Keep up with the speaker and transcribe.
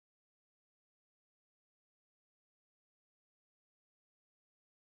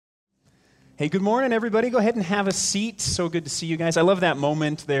Hey, good morning, everybody. Go ahead and have a seat. So good to see you guys. I love that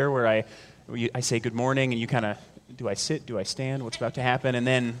moment there where I say good morning, and you kind of, do I sit, do I stand, what's about to happen? And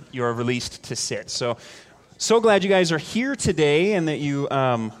then you're released to sit. So glad you guys are here today and that you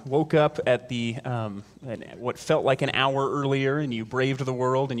woke up at what felt like an hour earlier and you braved the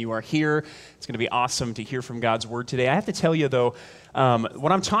world and you are here. It's going to be awesome to hear from God's Word today. I have to tell you, though,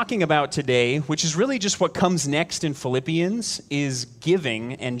 what I'm talking about today, which is really just what comes next in Philippians, is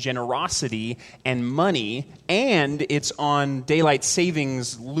giving and generosity and money, and it's on daylight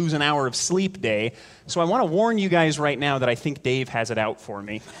savings, lose an hour of sleep day. So I want to warn you guys right now that I think Dave has it out for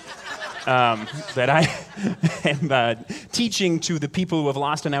me. That I am teaching to the people who have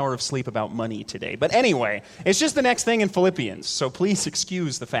lost an hour of sleep about money today. But anyway, it's just the next thing in Philippians, so please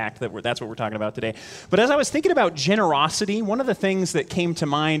excuse the fact that that's what we're talking about today. But as I was thinking about generosity, one of the things that came to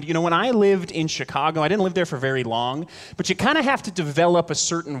mind, when I lived in Chicago, I didn't live there for very long, but you kind of have to develop a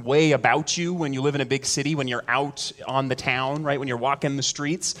certain way about you when you live in a big city, when you're out on the town, right, when you're walking the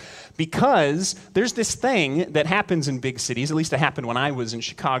streets, because there's this thing that happens in big cities, at least it happened when I was in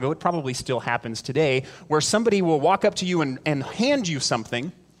Chicago, it probably still happens today, where somebody will walk up to you and hand you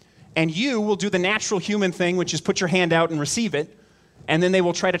something, and you will do the natural human thing, which is put your hand out and receive it, and then they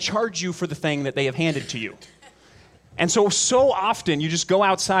will try to charge you for the thing that they have handed to you. And so often you just go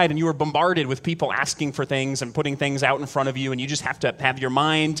outside and you are bombarded with people asking for things and putting things out in front of you, and you just have to have your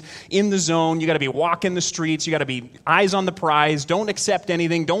mind in the zone. You got to be walking the streets. You got to be eyes on the prize. Don't accept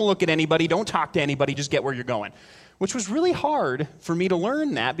anything. Don't look at anybody. Don't talk to anybody. Just get where you're going. Which was really hard for me to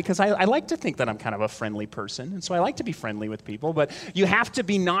learn that because I like to think that I'm kind of a friendly person, and so I like to be friendly with people, but you have to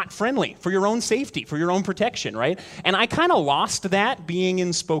be not friendly for your own safety, for your own protection, right? And I kind of lost that being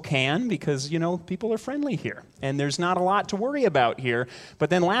in Spokane because, people are friendly here, and there's not a lot to worry about here. But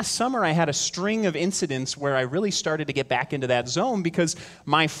then last summer I had a string of incidents where I really started to get back into that zone because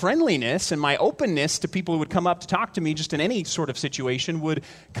my friendliness and my openness to people who would come up to talk to me just in any sort of situation would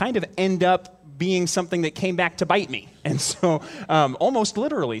kind of end up being something that came back to bite me. And so, almost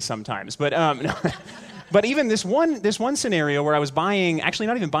literally sometimes. But but even this one scenario where I was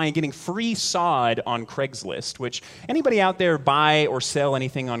getting free sod on Craigslist, which anybody out there buy or sell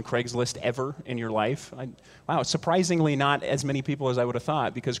anything on Craigslist ever in your life? Wow, surprisingly not as many people as I would have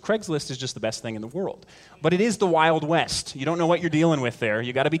thought, because Craigslist is just the best thing in the world. But it is the Wild West. You don't know what you're dealing with there.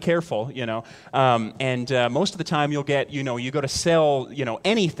 You got to be careful, And most of the time you'll get, you go to sell,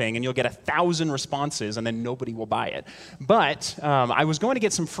 anything, and you'll get 1,000 responses, and then nobody will buy it. But I was going to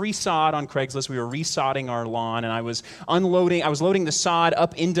get some free sod on Craigslist. We were resodding our lawn, and I was loading the sod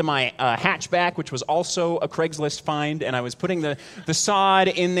up into my hatchback, which was also a Craigslist find, and I was putting the sod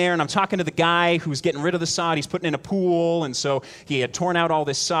in there, and I'm talking to the guy who's getting rid of the sod. He's putting in a pool, and so he had torn out all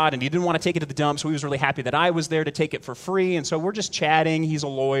this sod, and he didn't want to take it to the dump, so he was really happy that I was there to take it for free, and so we're just chatting. He's a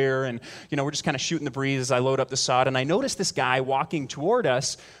lawyer, and we're just kind of shooting the breeze as I load up the sod, and I noticed this guy walking toward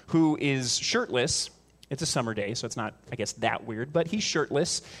us who is shirtless. It's a summer day, so it's not, I guess, that weird, but he's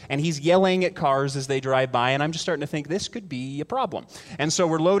shirtless, and he's yelling at cars as they drive by, and I'm just starting to think this could be a problem. And so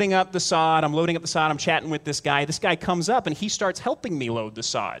we're loading up the sod, I'm chatting with this guy. This guy comes up, and he starts helping me load the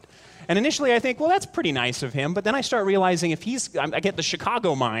sod. And initially I think, well, that's pretty nice of him. But then I start realizing I get the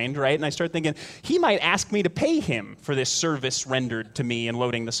Chicago mind, right? And I start thinking, he might ask me to pay him for this service rendered to me in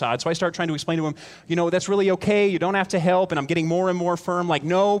loading the sod. So I start trying to explain to him, that's really okay. You don't have to help. And I'm getting more and more firm, like,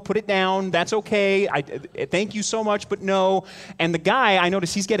 no, put it down. That's okay. Thank you so much, but no. And the guy, I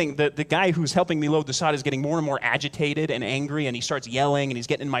notice he's getting, the guy who's helping me load the sod is getting more and more agitated and angry. And he starts yelling and he's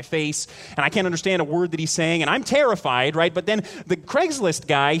getting in my face. And I can't understand a word that he's saying. And I'm terrified, right? But then the Craigslist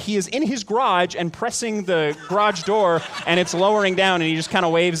guy, he is in his garage and pressing the garage door, and it's lowering down, and he just kind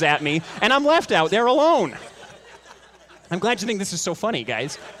of waves at me, and I'm left out there alone. I'm glad you think this is so funny,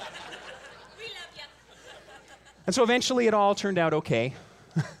 guys. We love you. And so eventually it all turned out okay.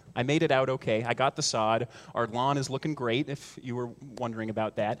 I made it out okay. I got the sod. Our lawn is looking great, if you were wondering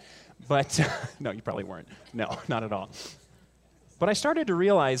about that. But, no, you probably weren't. No, not at all. But I started to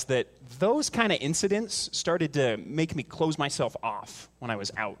realize that those kind of incidents started to make me close myself off when I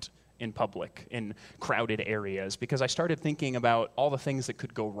was out in public, in crowded areas, because I started thinking about all the things that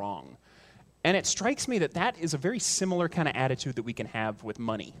could go wrong. And it strikes me that is a very similar kind of attitude that we can have with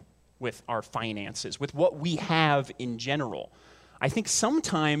money, with our finances, with what we have in general. I think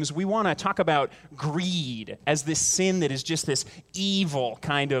sometimes we want to talk about greed as this sin that is just this evil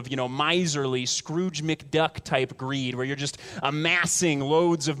kind of, miserly Scrooge McDuck type greed where you're just amassing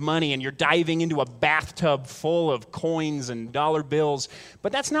loads of money and you're diving into a bathtub full of coins and dollar bills.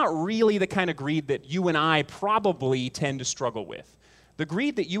 But that's not really the kind of greed that you and I probably tend to struggle with. The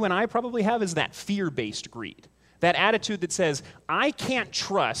greed that you and I probably have is that fear-based greed, that attitude that says, I can't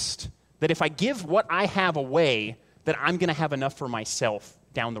trust That if I give what I have away, that I'm going to have enough for myself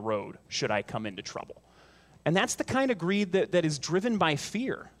down the road should I come into trouble. And that's the kind of greed that is driven by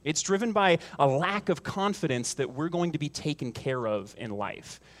fear. It's driven by a lack of confidence that we're going to be taken care of in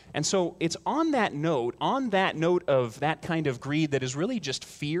life. And so it's on that note of that kind of greed that is really just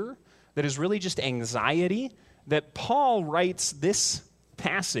fear, that is really just anxiety, that Paul writes this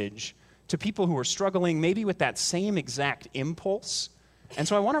passage to people who are struggling maybe with that same exact impulse. And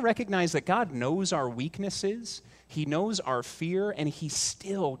so I want to recognize that God knows our weaknesses, He knows our fear, and He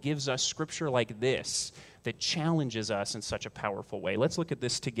still gives us scripture like this that challenges us in such a powerful way. Let's look at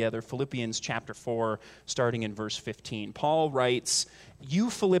this together. Philippians chapter 4, starting in verse 15. Paul writes, "You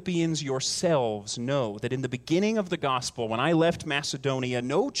Philippians yourselves know that in the beginning of the gospel, when I left Macedonia,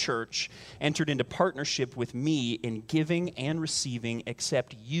 no church entered into partnership with me in giving and receiving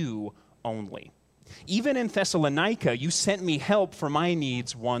except you only. Even in Thessalonica, you sent me help for my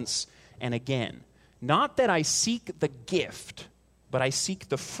needs once and again. Not that I seek the gift, but I seek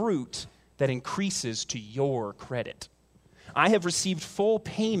the fruit that increases to your credit. I have received full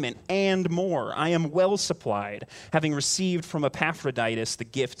payment and more. I am well supplied, having received from Epaphroditus the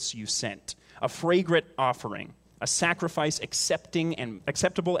gifts you sent, a fragrant offering, a sacrifice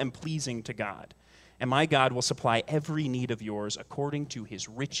acceptable and pleasing to God. And my God will supply every need of yours according to His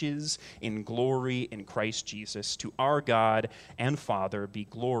riches in glory in Christ Jesus. To our God and Father be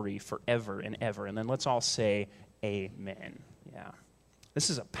glory forever and ever." And then let's all say amen. Yeah. This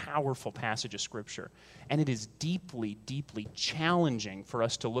is a powerful passage of Scripture, and it is deeply, deeply challenging for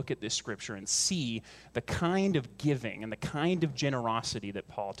us to look at this Scripture and see the kind of giving and the kind of generosity that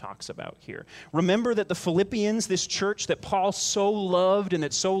Paul talks about here. Remember that the Philippians, this church that Paul so loved and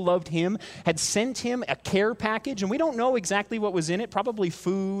that so loved him, had sent him a care package, and we don't know exactly what was in it, probably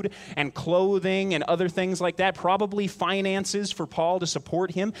food and clothing and other things like that, probably finances for Paul to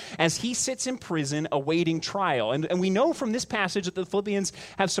support him as he sits in prison awaiting trial. And we know from this passage that the Philippians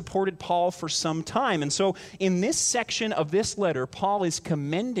have supported Paul for some time. And so in this section of this letter, Paul is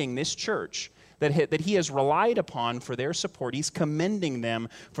commending this church that he has relied upon for their support. He's commending them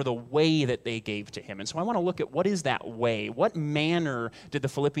for the way that they gave to him. And so I want to look at what is that way? What manner did the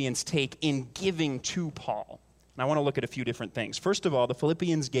Philippians take in giving to Paul? And I want to look at a few different things. First of all, the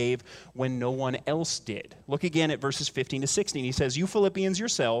Philippians gave when no one else did. Look again at verses 15 to 16. He says, "You Philippians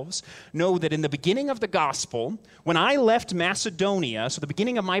yourselves know that in the beginning of the gospel, when I left Macedonia," so the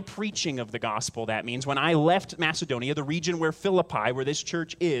beginning of my preaching of the gospel, that means when I left Macedonia, the region where Philippi, where this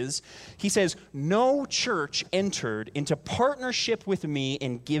church is, he says, "No church entered into partnership with me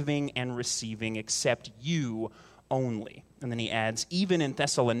in giving and receiving except you only." And then he adds, "Even in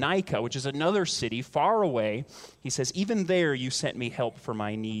Thessalonica," which is another city far away, he says, "Even there you sent me help for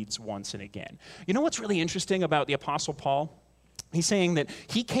my needs once and again." You know what's really interesting about the Apostle Paul? He's saying that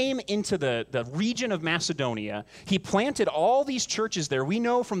he came into the region of Macedonia. He planted all these churches there. We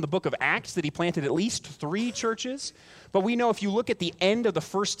know from the book of Acts that he planted at least 3 churches. But we know if you look at the end of the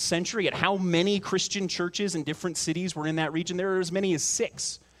first century at how many Christian churches in different cities were in that region, there are as many as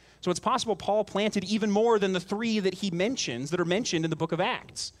 6. So it's possible Paul planted even more than the 3 that he mentions, that are mentioned in the book of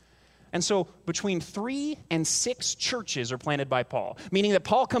Acts. And so between 3 and 6 churches are planted by Paul, meaning that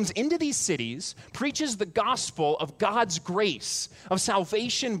Paul comes into these cities, preaches the gospel of God's grace, of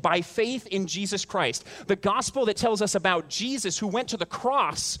salvation by faith in Jesus Christ, the gospel that tells us about Jesus who went to the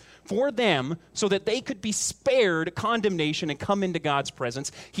cross for them so that they could be spared condemnation and come into God's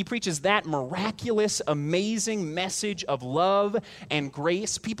presence. He preaches that miraculous, amazing message of love and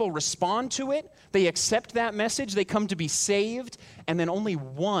grace. People respond to it. They accept that message. They come to be saved. And then only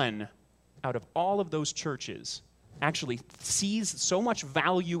one out of all of those churches actually sees so much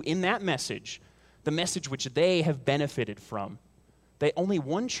value in that message, the message which they have benefited from. Only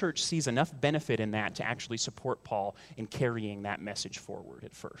one church sees enough benefit in that to actually support Paul in carrying that message forward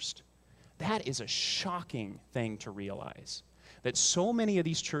at first. That is a shocking thing to realize, that so many of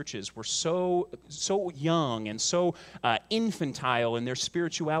these churches were so young and so infantile in their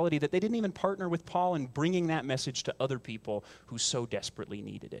spirituality that they didn't even partner with Paul in bringing that message to other people who so desperately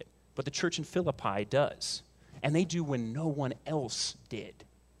needed it. But the church in Philippi does, and they do when no one else did.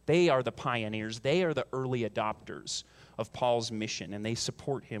 They are the pioneers. They are the early adopters of Paul's mission, and they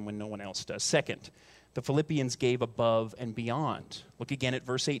support him when no one else does. Second, the Philippians gave above and beyond. Look again at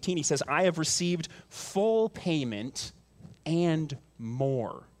verse 18. He says, "I have received full payment and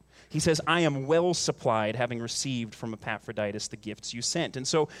more." He says, "I am well supplied, having received from Epaphroditus the gifts you sent." And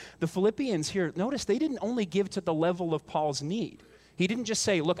so the Philippians here, notice they didn't only give to the level of Paul's need. He didn't just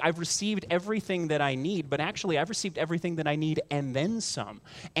say, look, I've received everything that I need, but actually I've received everything that I need and then some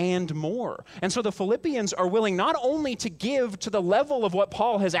and more. And so the Philippians are willing not only to give to the level of what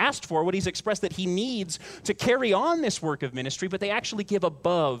Paul has asked for, what he's expressed that he needs to carry on this work of ministry, but they actually give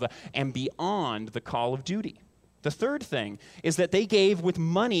above and beyond the call of duty. The third thing is that they gave with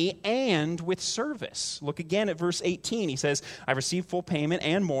money and with service. Look again at verse 18. He says, I've received full payment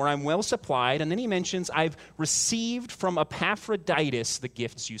and more. I'm well supplied. And then he mentions, I've received from Epaphroditus the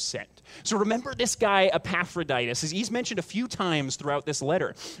gifts you sent. So remember this guy, Epaphroditus. He's mentioned a few times throughout this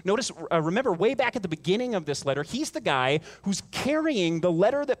letter. Remember way back at the beginning of this letter, he's the guy who's carrying the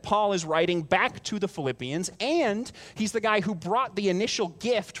letter that Paul is writing back to the Philippians, and he's the guy who brought the initial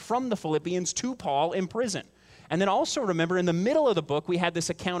gift from the Philippians to Paul in prison. And then also remember, in the middle of the book, we had this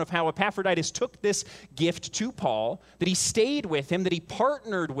account of how Epaphroditus took this gift to Paul, that he stayed with him, that he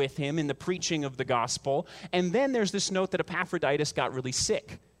partnered with him in the preaching of the gospel. And then there's this note that Epaphroditus got really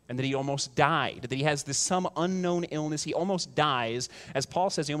sick and that he almost died, that he has some unknown illness. He almost dies. As Paul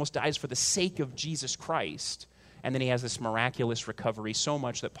says, he almost dies for the sake of Jesus Christ. And then he has this miraculous recovery, so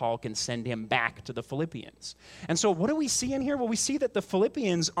much that Paul can send him back to the Philippians. And so what do we see in here? Well, we see that the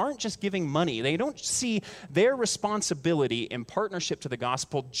Philippians aren't just giving money. They don't see their responsibility in partnership to the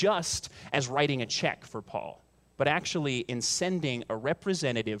gospel just as writing a check for Paul, but actually in sending a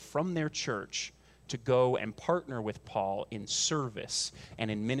representative from their church to go and partner with Paul in service and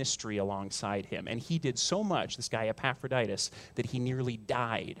in ministry alongside him. And he did so much, this guy Epaphroditus, that he nearly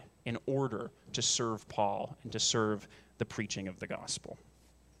died in order to serve Paul and to serve the preaching of the gospel.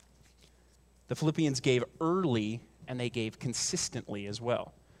 The Philippians gave early and they gave consistently as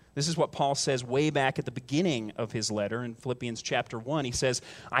well. This is what Paul says way back at the beginning of his letter in Philippians chapter 1. He says,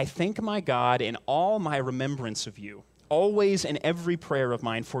 I thank my God in all my remembrance of you, always in every prayer of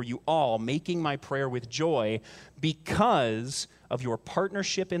mine for you all, making my prayer with joy because of your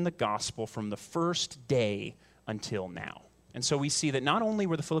partnership in the gospel from the first day until now. And so we see that not only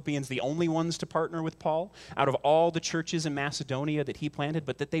were the Philippians the only ones to partner with Paul out of all the churches in Macedonia that he planted,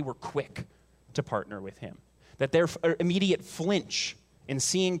 but that they were quick to partner with him. That their immediate flinch in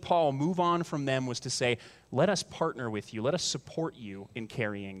seeing Paul move on from them was to say, let us partner with you, let us support you in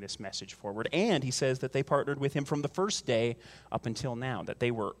carrying this message forward. And he says that they partnered with him from the first day up until now, that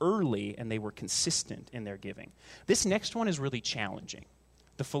they were early and they were consistent in their giving. This next one is really challenging.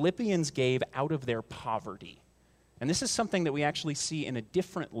 The Philippians gave out of their poverty. And this is something that we actually see in a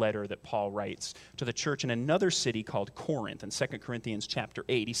different letter that Paul writes to the church in another city called Corinth in 2 Corinthians chapter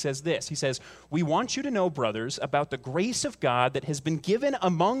 8. He says this, he says, we want you to know, brothers, about the grace of God that has been given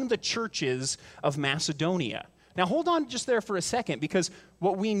among the churches of Macedonia. Now hold on just there for a second, because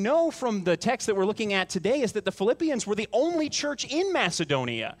what we know from the text that we're looking at today is that the Philippians were the only church in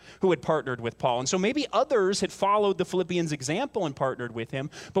Macedonia who had partnered with Paul. And so maybe others had followed the Philippians' example and partnered with him.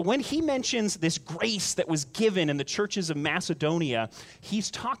 But when he mentions this grace that was given in the churches of Macedonia,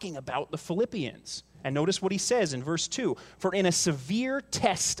 he's talking about the Philippians. And notice what he says in verse 2, for in a severe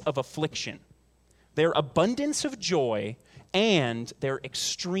test of affliction, their abundance of joy and their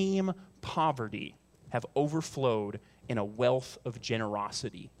extreme poverty have overflowed in a wealth of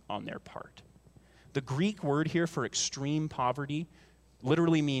generosity on their part. The Greek word here for extreme poverty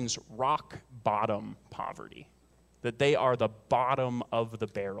literally means rock bottom poverty. That they are the bottom of the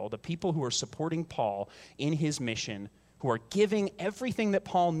barrel. The people who are supporting Paul in his mission, who are giving everything that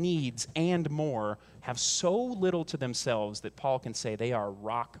Paul needs and more, have so little to themselves that Paul can say they are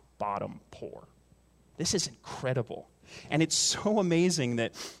rock bottom poor. This is incredible. And it's so amazing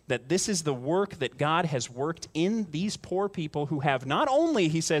that this is the work that God has worked in these poor people who have not only,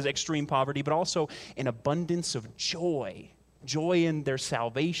 he says, extreme poverty, but also an abundance of joy. Joy in their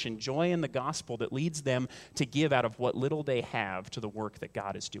salvation, joy in the gospel that leads them to give out of what little they have to the work that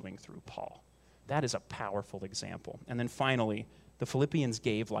God is doing through Paul. That is a powerful example. And then finally, the Philippians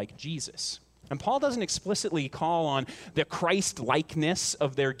gave like Jesus. And Paul doesn't explicitly call on the Christ-likeness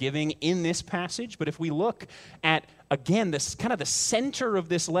of their giving in this passage, but if we look at, again, this kind of the center of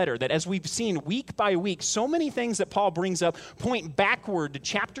this letter, that as we've seen week by week, so many things that Paul brings up point backward to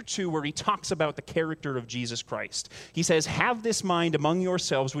chapter 2 where he talks about the character of Jesus Christ. He says, have this mind among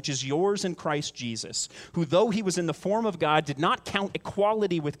yourselves, which is yours in Christ Jesus, who though he was in the form of God, did not count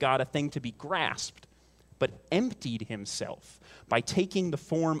equality with God a thing to be grasped, but emptied himself by taking the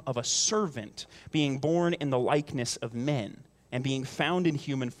form of a servant, being born in the likeness of men, and being found in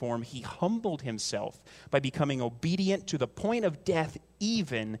human form, he humbled himself by becoming obedient to the point of death,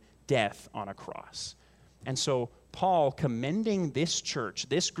 even death on a cross. And so Paul, commending this church,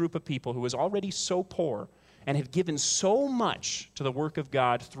 this group of people who was already so poor and had given so much to the work of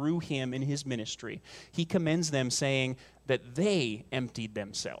God through him in his ministry, he commends them saying, that they emptied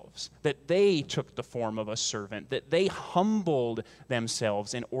themselves, that they took the form of a servant, that they humbled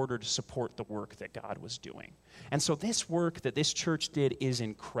themselves in order to support the work that God was doing. And so this work that this church did is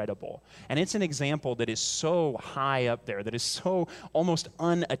incredible. And it's an example that is so high up there, that is so almost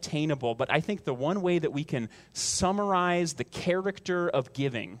unattainable. But I think the one way that we can summarize the character of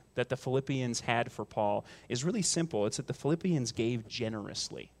giving that the Philippians had for Paul is really simple. It's that the Philippians gave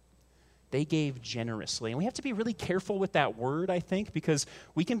generously. They gave generously. And we have to be really careful with that word, I think, because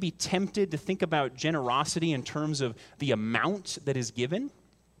we can be tempted to think about generosity in terms of the amount that is given.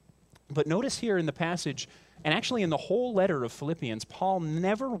 But notice here in the passage, and actually in the whole letter of Philippians, Paul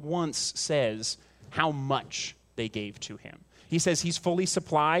never once says how much they gave to him. He says he's fully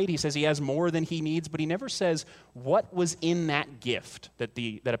supplied. He says he has more than he needs, but he never says what was in that gift that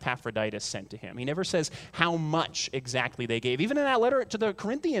Epaphroditus sent to him. He never says how much exactly they gave. Even in that letter to the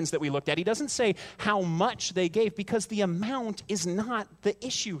Corinthians that we looked at, he doesn't say how much they gave because the amount is not the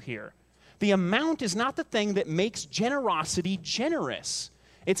issue here. The amount is not the thing that makes generosity generous.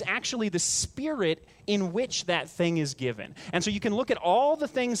 It's actually the spirit in which that thing is given. And so you can look at all the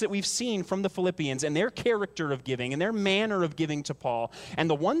things that we've seen from the Philippians and their character of giving and their manner of giving to Paul. And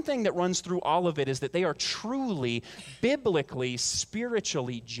the one thing that runs through all of it is that they are truly, biblically,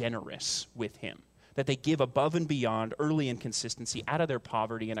 spiritually generous with him. That they give above and beyond, early in consistency, out of their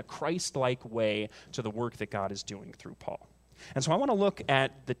poverty in a Christ-like way to the work that God is doing through Paul. And so I want to look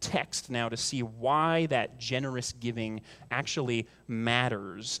at the text now to see why that generous giving actually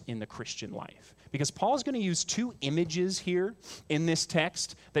matters in the Christian life. Because Paul's going to use two images here in this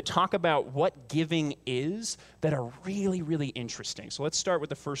text that talk about what giving is that are really, really interesting. So let's start with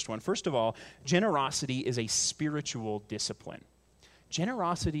the first one. First of all, generosity is a spiritual discipline.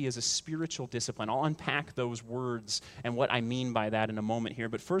 Generosity is a spiritual discipline. I'll unpack those words and what I mean by that in a moment here.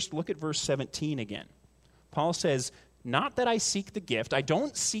 But first, look at verse 17 again. Paul says, "Not that I seek the gift." I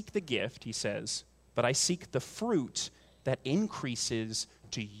don't seek the gift, he says, "but I seek the fruit that increases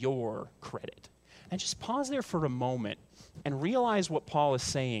to your credit." And just pause there for a moment and realize what Paul is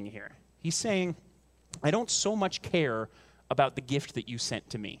saying here. He's saying, I don't so much care about the gift that you sent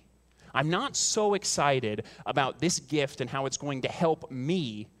to me. I'm not so excited about this gift and how it's going to help me.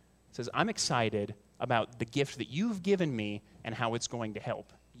 He says, I'm excited about the gift that you've given me and how it's going to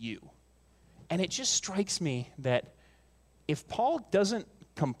help you. And it just strikes me that if Paul doesn't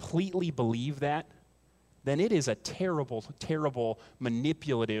completely believe that, then it is a terrible, terrible,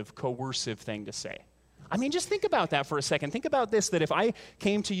 manipulative, coercive thing to say. I mean, just think about that for a second. Think about this, that if I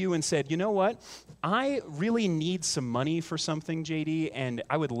came to you and said, you know what, I really need some money for something, JD, and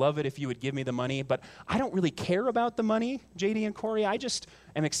I would love it if you would give me the money, but I don't really care about the money, JD and Corey. I just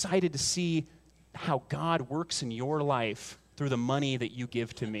am excited to see how God works in your life through the money that you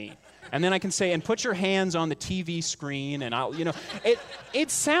give to me. And then I can say, and put your hands on the TV screen, and I'll, it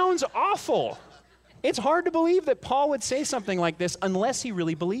sounds awful. It's hard to believe that Paul would say something like this unless he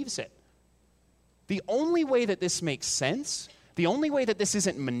really believes it. The only way that this makes sense, the only way that this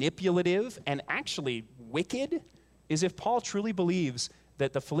isn't manipulative and actually wicked, is if Paul truly believes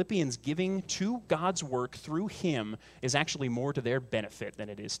that the Philippians giving to God's work through him is actually more to their benefit than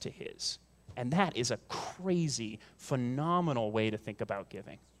it is to his. And that is a crazy, phenomenal way to think about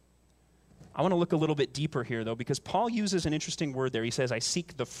giving. I want to look a little bit deeper here, though, because Paul uses an interesting word there. He says, I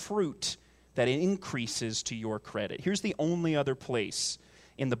seek the fruit that increases to your credit. Here's the only other place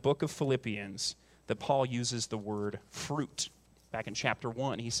in the book of Philippians that Paul uses the word fruit. Back in chapter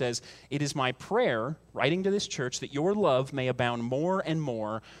 1, he says, it is my prayer, writing to this church, that your love may abound more and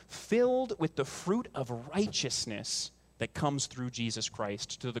more, filled with the fruit of righteousness that comes through Jesus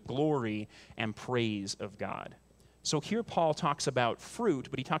Christ, to the glory and praise of God. So here Paul talks about fruit,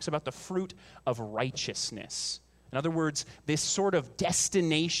 but he talks about the fruit of righteousness. In other words, this sort of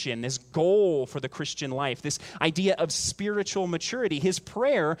destination, this goal for the Christian life, this idea of spiritual maturity. His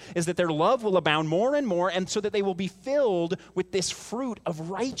prayer is that their love will abound more and more, and so that they will be filled with this fruit of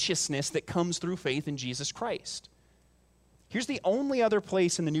righteousness that comes through faith in Jesus Christ. Here's the only other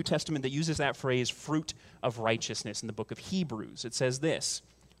place in the New Testament that uses that phrase, fruit of righteousness, in the book of Hebrews. It says this,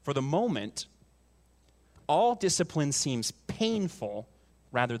 for the moment, all discipline seems painful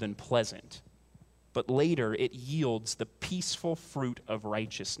rather than pleasant, but later it yields the peaceful fruit of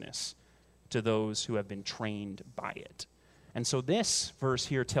righteousness to those who have been trained by it. And so this verse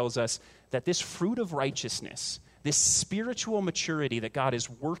here tells us that this fruit of righteousness, this spiritual maturity that God is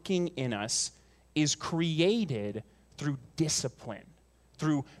working in us, is created through discipline,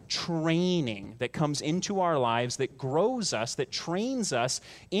 through training that comes into our lives, that grows us, that trains us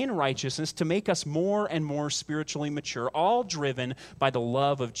in righteousness to make us more and more spiritually mature, all driven by the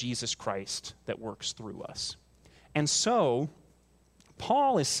love of Jesus Christ that works through us. And so,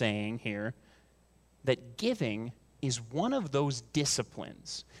 Paul is saying here that giving is one of those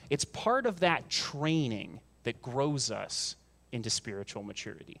disciplines. It's part of that training that grows us into spiritual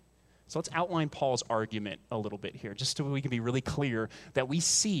maturity. So let's outline Paul's argument a little bit here, just so we can be really clear that we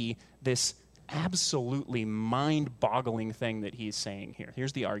see this absolutely mind-boggling thing that he's saying here.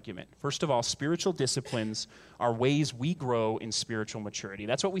 Here's the argument. First of all, spiritual disciplines are ways we grow in spiritual maturity.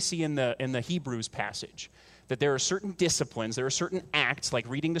 That's what we see in the Hebrews passage, that there are certain disciplines, there are certain acts like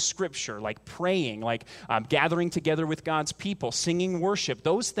reading the scripture, like praying, like gathering together with God's people, singing worship.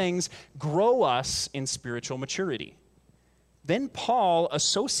 Those things grow us in spiritual maturity. Then Paul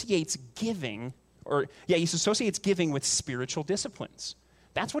associates giving with spiritual disciplines.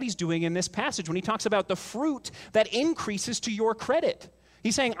 That's what he's doing in this passage when he talks about the fruit that increases to your credit.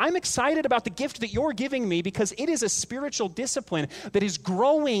 He's saying, I'm excited about the gift that you're giving me because it is a spiritual discipline that is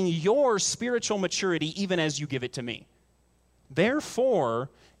growing your spiritual maturity even as you give it to me. Therefore,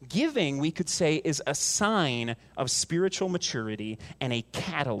 giving, we could say, is a sign of spiritual maturity and a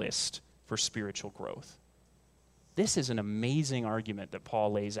catalyst for spiritual growth. This is an amazing argument that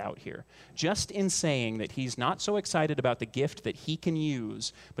Paul lays out here, just in saying that he's not so excited about the gift that he can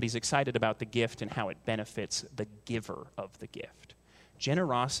use, but he's excited about the gift and how it benefits the giver of the gift.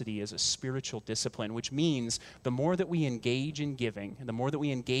 Generosity is a spiritual discipline, which means the more that we engage in giving, the more that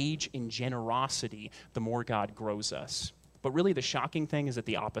we engage in generosity, the more God grows us. But really the shocking thing is that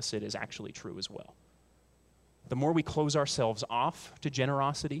the opposite is actually true as well. The more we close ourselves off to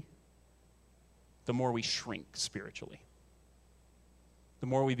generosity, the more we shrink spiritually. The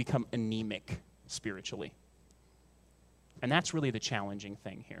more we become anemic spiritually. And that's really the challenging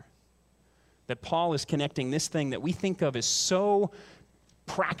thing here. That Paul is connecting this thing that we think of as so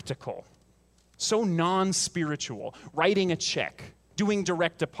practical, so non-spiritual, writing a check, doing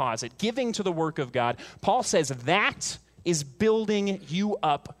direct deposit, giving to the work of God. Paul says that is building you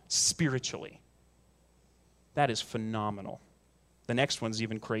up spiritually. That is phenomenal. The next one's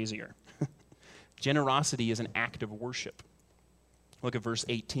even crazier. Generosity is an act of worship. Look at verse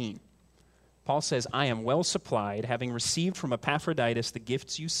 18. Paul says, I am well supplied, having received from Epaphroditus the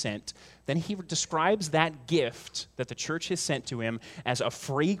gifts you sent. Then he describes that gift that the church has sent to him as a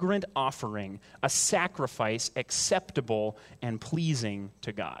fragrant offering, a sacrifice acceptable and pleasing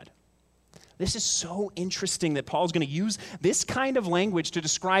to God. This is so interesting that Paul's going to use this kind of language to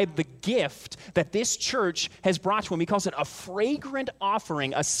describe the gift that this church has brought to him. He calls it a fragrant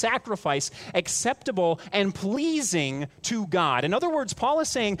offering, a sacrifice acceptable and pleasing to God. In other words, Paul is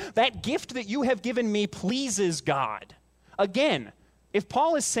saying that gift that you have given me pleases God. Again, if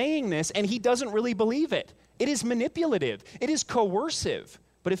Paul is saying this and he doesn't really believe it, it is manipulative, it is coercive.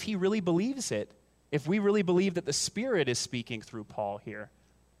 But if he really believes it, if we really believe that the Spirit is speaking through Paul here,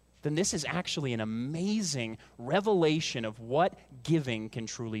 then this is actually an amazing revelation of what giving can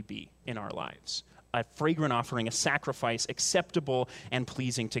truly be in our lives. A fragrant offering, a sacrifice acceptable and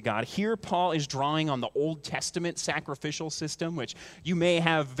pleasing to God. Here, Paul is drawing on the Old Testament sacrificial system, which you may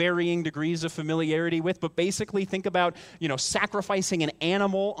have varying degrees of familiarity with, but basically think about, sacrificing an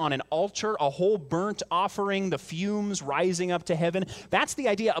animal on an altar, a whole burnt offering, the fumes rising up to heaven. That's the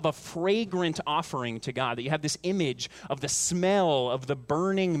idea of a fragrant offering to God, that you have this image of the smell of the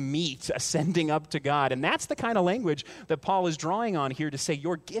burning meat ascending up to God. And that's the kind of language that Paul is drawing on here to say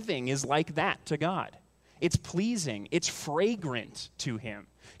your giving is like that to God. It's pleasing. It's fragrant to him.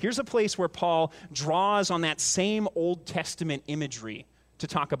 Here's a place where Paul draws on that same Old Testament imagery to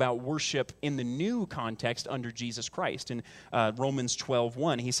talk about worship in the new context under Jesus Christ. In Romans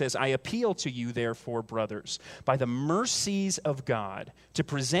 12:1, he says, I appeal to you, therefore, brothers, by the mercies of God, to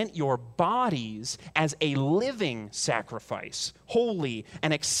present your bodies as a living sacrifice, holy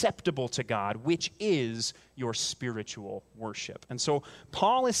and acceptable to God, which is your spiritual worship. And so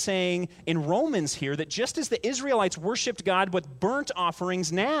Paul is saying in Romans here that just as the Israelites worshiped God with burnt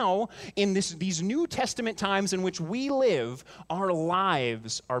offerings, now in these New Testament times in which we live, our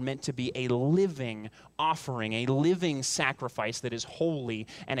lives are meant to be a living offering, a living sacrifice that is holy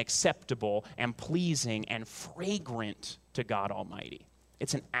and acceptable and pleasing and fragrant to God Almighty.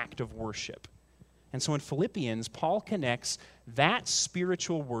 It's an act of worship. And so in Philippians, Paul connects that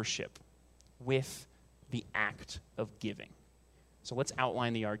spiritual worship with the act of giving. So let's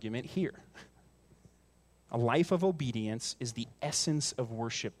outline the argument here. A life of obedience is the essence of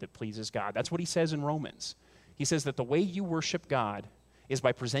worship that pleases God. That's what he says in Romans. He says that the way you worship God is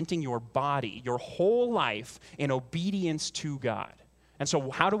by presenting your body, your whole life, in obedience to God. And so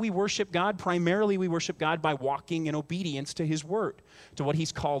how do we worship God? Primarily, we worship God by walking in obedience to his word, to what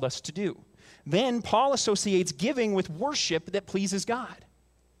he's called us to do. Then Paul associates giving with worship that pleases God.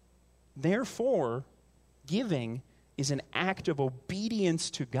 Therefore, giving is an act of obedience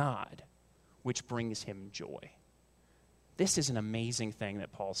to God, which brings him joy. This is an amazing thing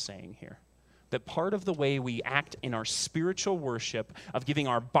that Paul's saying here. That part of the way we act in our spiritual worship of giving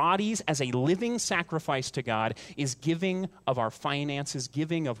our bodies as a living sacrifice to God is giving of our finances,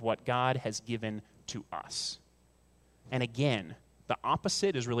 giving of what God has given to us. And again, the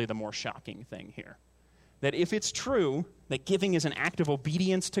opposite is really the more shocking thing here. That if it's true that giving is an act of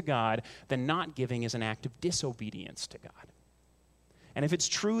obedience to God, then not giving is an act of disobedience to God. And if it's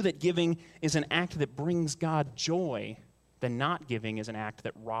true that giving is an act that brings God joy, then not giving is an act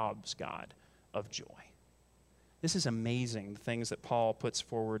that robs God of joy. This is amazing, the things that Paul puts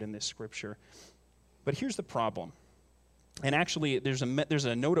forward in this scripture. But here's the problem. And actually, there's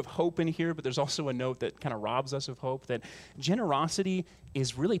a note of hope in here, but there's also a note that kind of robs us of hope, that generosity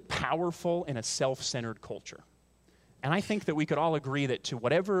is really powerful in a self-centered culture. And I think that we could all agree that to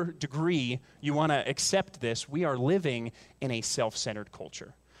whatever degree you want to accept this, we are living in a self-centered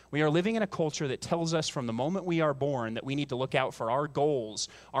culture. We are living in a culture that tells us from the moment we are born that we need to look out for our goals,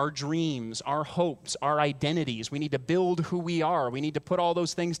 our dreams, our hopes, our identities. We need to build who we are. We need to put all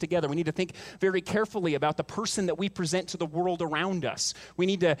those things together. We need to think very carefully about the person that we present to the world around us. We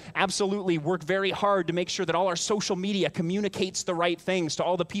need to absolutely work very hard to make sure that all our social media communicates the right things to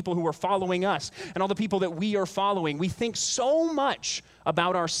all the people who are following us and all the people that we are following. We think so much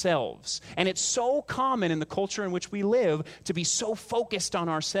about ourselves. And it's so common in the culture in which we live to be so focused on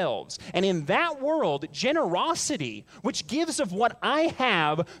ourselves. And in that world, generosity, which gives of what I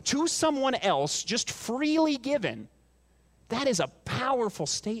have to someone else, just freely given, that is a powerful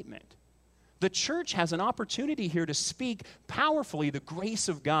statement. The church has an opportunity here to speak powerfully the grace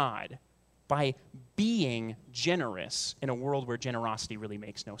of God by being generous in a world where generosity really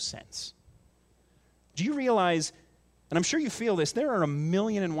makes no sense. Do you realize, and I'm sure you feel this, there are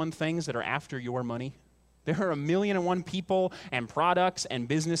 1,000,001 things that are after your money. There are 1,000,001 people and products and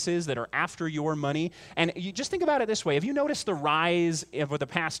businesses that are after your money. And you just think about it this way. Have you noticed the rise over the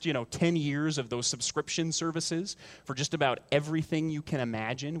past, 10 years of those subscription services for just about everything you can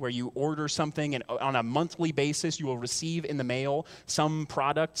imagine, where you order something and on a monthly basis you will receive in the mail some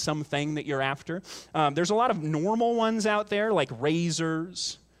product, something that you're after? There's a lot of normal ones out there like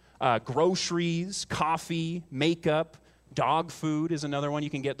razors, groceries, coffee, makeup, dog food is another one. You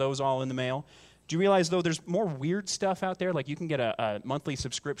can get those all in the mail. Do you realize, though, there's more weird stuff out there? Like you can get a monthly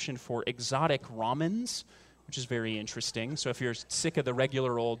subscription for exotic ramens, which is very interesting. So if you're sick of the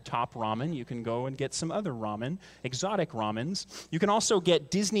regular old top ramen, you can go and get some other ramen, exotic ramens. You can also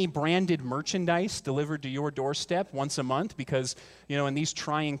get Disney-branded merchandise delivered to your doorstep once a month because, in these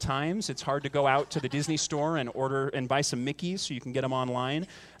trying times, it's hard to go out to the Disney store and order and buy some Mickeys, so you can get them online.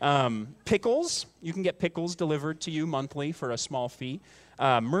 Pickles. You can get pickles delivered to you monthly for a small fee.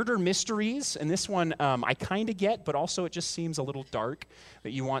 Murder mysteries, and this one I kind of get, but also it just seems a little dark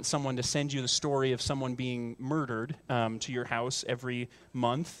that you want someone to send you the story of someone being murdered to your house every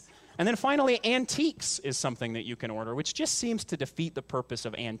month. And then finally, antiques is something that you can order, which just seems to defeat the purpose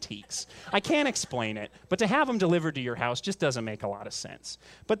of antiques. I can't explain it, but to have them delivered to your house just doesn't make a lot of sense.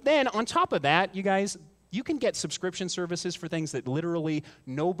 But then on top of that, you guys, you can get subscription services for things that literally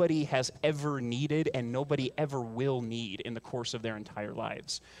nobody has ever needed and nobody ever will need in the course of their entire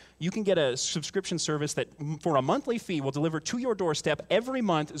lives. You can get a subscription service that for a monthly fee will deliver to your doorstep every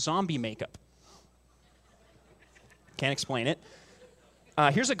month zombie makeup. Can't explain it.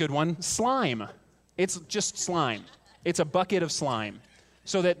 Here's a good one, slime. It's just slime. It's a bucket of slime.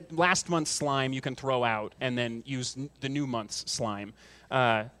 So that last month's slime you can throw out and then use the new month's slime.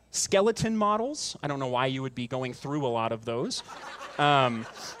 Skeleton models. I don't know why you would be going through a lot of those.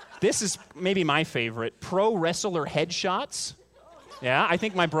 This is maybe my favorite. Pro wrestler headshots. Yeah, I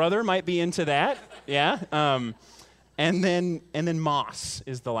think my brother might be into that. Yeah. And then moss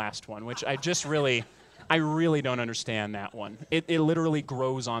is the last one, which I really don't understand that one. It literally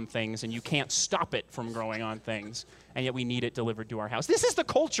grows on things, and you can't stop it from growing on things, and yet we need it delivered to our house. This is the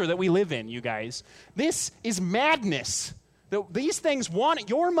culture that we live in, you guys. This is madness. These things want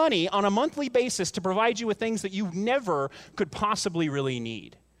your money on a monthly basis to provide you with things that you never could possibly really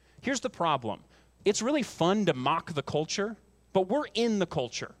need. Here's the problem. It's really fun to mock the culture, but we're in the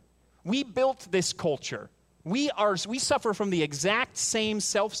culture. We built this culture. We suffer from the exact same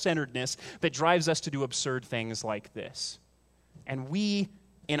self-centeredness that drives us to do absurd things like this. And we,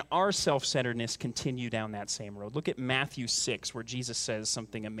 in our self-centeredness, continue down that same road. Look at Matthew 6, where Jesus says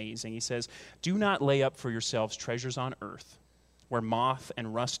something amazing. He says, "Do not lay up for yourselves treasures on earth, where moth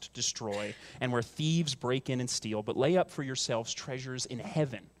and rust destroy, and where thieves break in and steal, but lay up for yourselves treasures in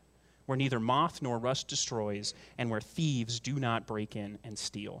heaven, where neither moth nor rust destroys, and where thieves do not break in and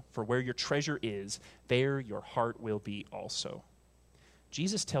steal. For where your treasure is, there your heart will be also.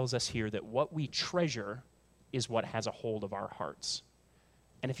 Jesus tells us here that what we treasure is what has a hold of our hearts.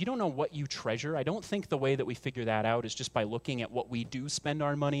 And if you don't know what you treasure, I don't think the way that we figure that out is just by looking at what we do spend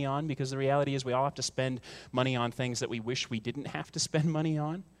our money on, because the reality is we all have to spend money on things that we wish we didn't have to spend money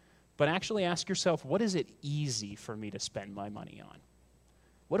on. But actually ask yourself, what is it easy for me to spend my money on?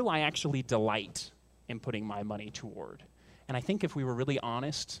 What do I actually delight in putting my money toward? And I think if we were really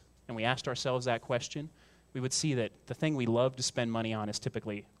honest and we asked ourselves that question, we would see that the thing we love to spend money on is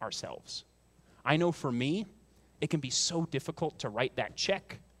typically ourselves. I know for me, it can be so difficult to write that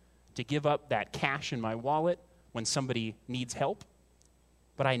check, to give up that cash in my wallet when somebody needs help,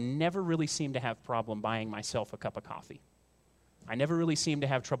 but I never really seem to have problem buying myself a cup of coffee. I never really seem to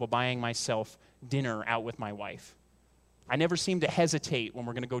have trouble buying myself dinner out with my wife. I never seem to hesitate when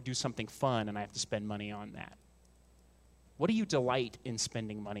we're going to go do something fun and I have to spend money on that. What do you delight in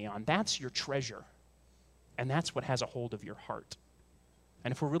spending money on? That's your treasure, and that's what has a hold of your heart.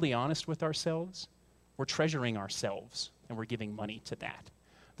 And if we're really honest with ourselves, we're treasuring ourselves, and we're giving money to that.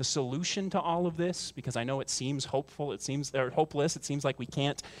 The solution to all of this, because I know it seems hopeful, hopeless, it seems like we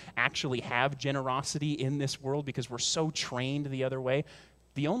can't actually have generosity in this world because we're so trained the other way.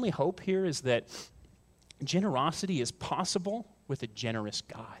 The only hope here is that generosity is possible with a generous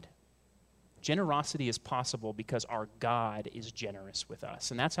God. Generosity is possible because our God is generous with us.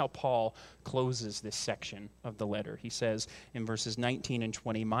 And that's how Paul closes this section of the letter. He says in verses 19 and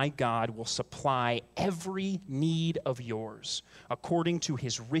 20, "My God will supply every need of yours according to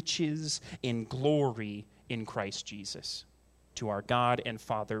his riches in glory in Christ Jesus. To our God and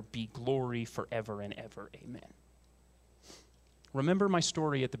Father be glory forever and ever. Amen." Remember my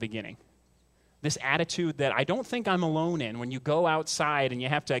story at the beginning. This attitude that I don't think I'm alone in when you go outside and you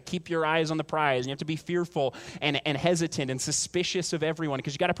have to keep your eyes on the prize and you have to be fearful and hesitant and suspicious of everyone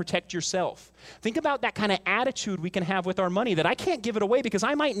because you got to protect yourself. Think about that kind of attitude we can have with our money, that I can't give it away because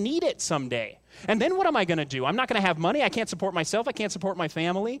I might need it someday. And then what am I going to do? I'm not going to have money. I can't support myself. I can't support my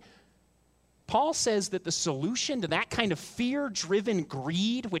family. Paul says that the solution to that kind of fear-driven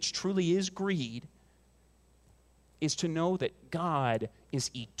greed, which truly is greed, is to know that God is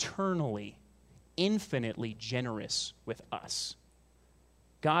eternally, infinitely generous with us.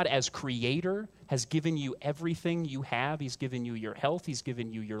 God, as creator, has given you everything you have. He's given you your health. He's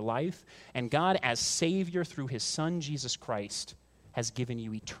given you your life. And God, as Savior through his Son, Jesus Christ, has given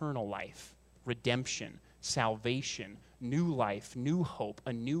you eternal life, redemption, salvation, new life, new hope,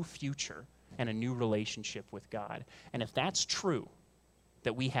 a new future, and a new relationship with God. And if that's true,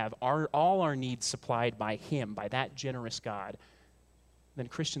 that we have all our needs supplied by him, by that generous God, then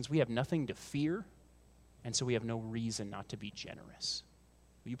Christians, we have nothing to fear, and so we have no reason not to be generous.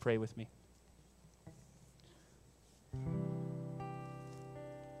 Will you pray with me?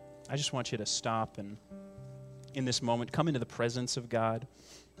 I just want you to stop and in this moment come into the presence of God.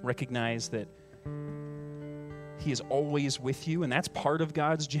 Recognize that he is always with you, and that's part of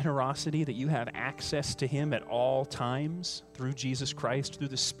God's generosity, that you have access to him at all times through Jesus Christ, through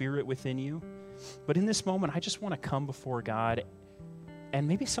the Spirit within you. But in this moment, I just want to come before God. And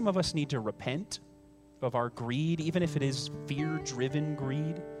maybe some of us need to repent of our greed, even if it is fear-driven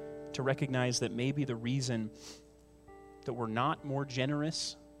greed, to recognize that maybe the reason that we're not more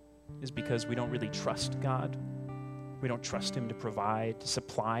generous is because we don't really trust God. We don't trust him to provide, to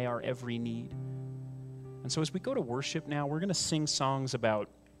supply our every need. And so as we go to worship now, we're going to sing songs about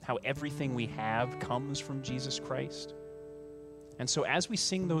how everything we have comes from Jesus Christ. And so as we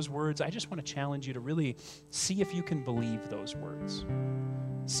sing those words, I just want to challenge you to really see if you can believe those words.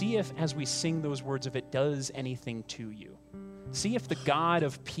 See if, as we sing those words, if it does anything to you. See if the God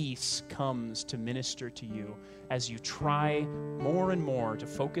of peace comes to minister to you as you try more and more to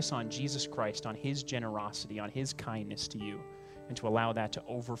focus on Jesus Christ, on his generosity, on his kindness to you, and to allow that to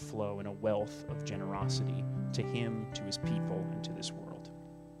overflow in a wealth of generosity to him, to his people, and to this world.